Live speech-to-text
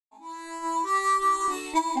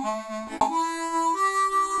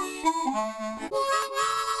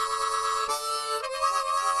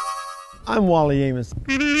I'm Wally Amos.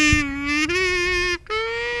 Read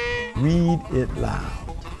It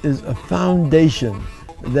Loud is a foundation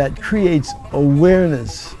that creates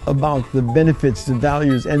awareness about the benefits, the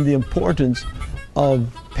values, and the importance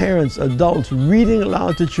of parents, adults reading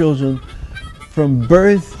aloud to children from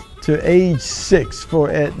birth to age 6 for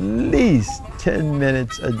at least 10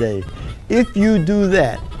 minutes a day. If you do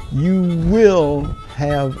that, you will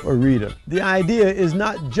have a reader. The idea is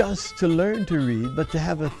not just to learn to read, but to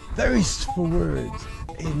have a thirst for words,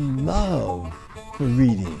 a love for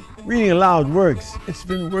reading. Reading aloud works. It's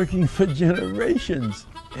been working for generations,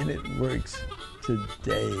 and it works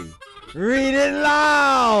today. Read it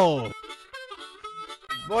loud!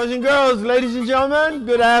 Boys and girls, ladies and gentlemen,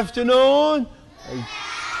 good afternoon.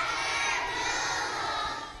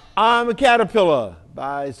 I'm a Caterpillar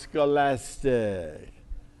by Scholastic.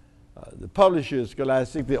 The publisher is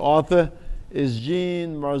Scholastic. The author is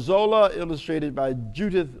Jean Marzollo, illustrated by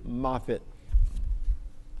Judith Moffatt.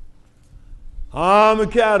 I'm a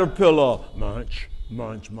caterpillar. Munch,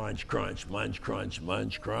 munch, munch, crunch, munch, crunch,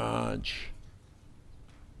 munch, crunch.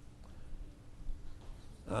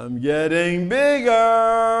 I'm getting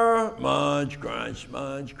bigger. Munch, crunch,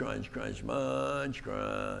 munch, crunch, crunch, munch,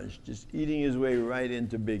 crunch. Just eating his way right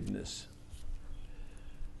into bigness.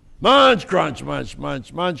 Munch, crunch, munch,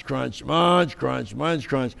 munch, munch, crunch, munch, crunch, munch,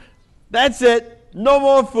 crunch. That's it. No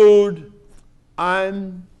more food.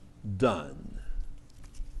 I'm done.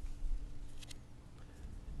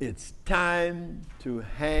 It's time to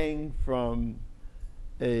hang from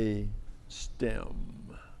a stem.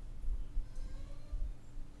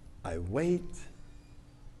 I wait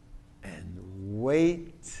and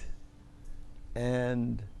wait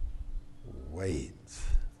and wait.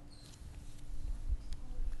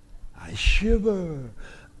 I shiver,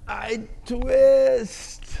 I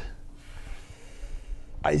twist,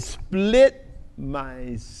 I split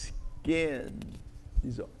my skin.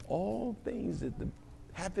 These are all things that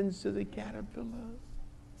happens to the caterpillar.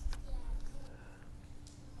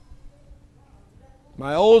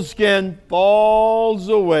 My old skin falls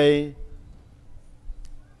away.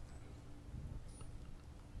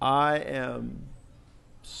 I am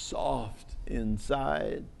soft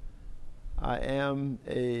inside. I am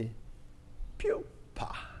a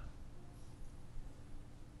pupa.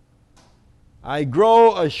 I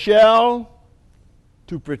grow a shell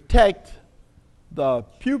to protect the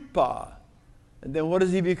pupa. And then what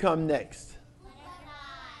does he become next?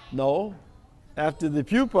 No. After the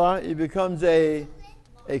pupa, he becomes a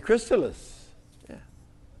chrysalis. Yeah.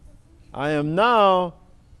 I am now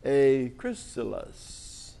a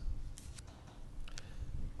chrysalis.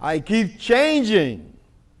 I keep changing.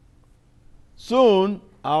 Soon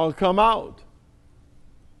I'll come out.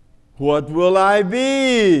 What will I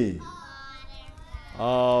be?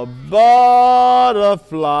 A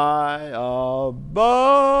butterfly, a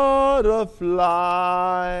butterfly,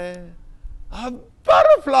 a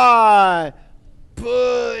butterfly.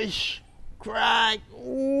 Push, crack,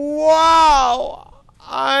 wow,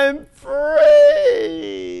 I'm free.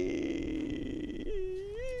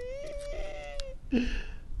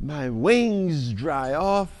 My wings dry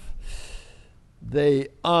off, they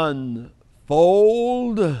unfold.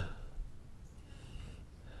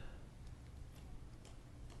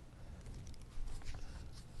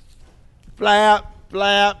 Flap,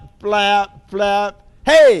 flap, flap, flap.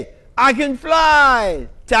 Hey, I can fly.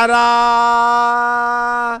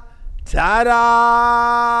 Ta-da! Ta-da!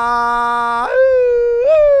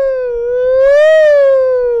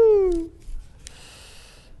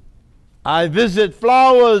 I visit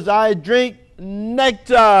flowers. I drink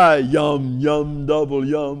nectar. Yum, yum, double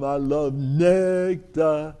yum. I love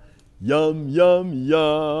nectar. Yum, yum,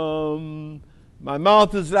 yum. My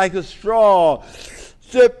mouth is like a straw.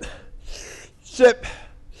 Sip. Sip,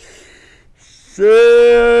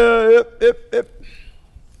 sip, ip, ip.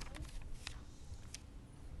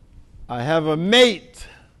 I have a mate.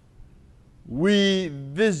 We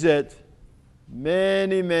visit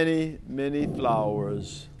many, many, many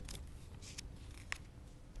flowers.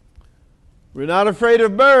 We're not afraid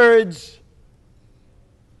of birds.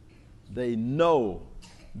 They know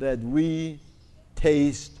that we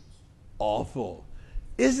taste awful.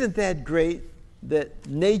 Isn't that great that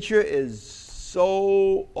nature is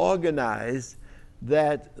so organized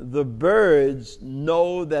that the birds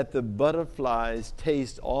know that the butterflies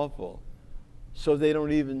taste awful, so they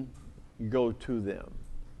don't even go to them.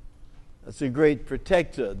 That's a great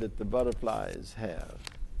protector that the butterflies have.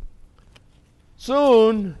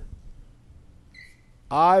 Soon,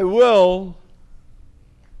 I will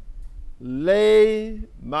lay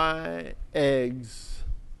my eggs.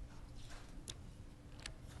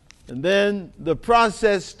 And then the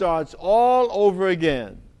process starts all over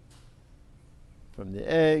again. From the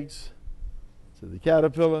eggs to the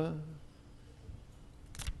caterpillar,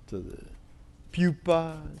 to the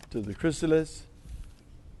pupa, to the chrysalis.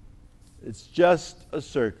 It's just a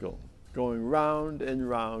circle going round and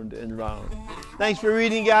round and round. Thanks for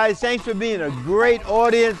reading, guys. Thanks for being a great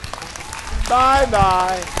audience.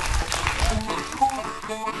 Bye-bye.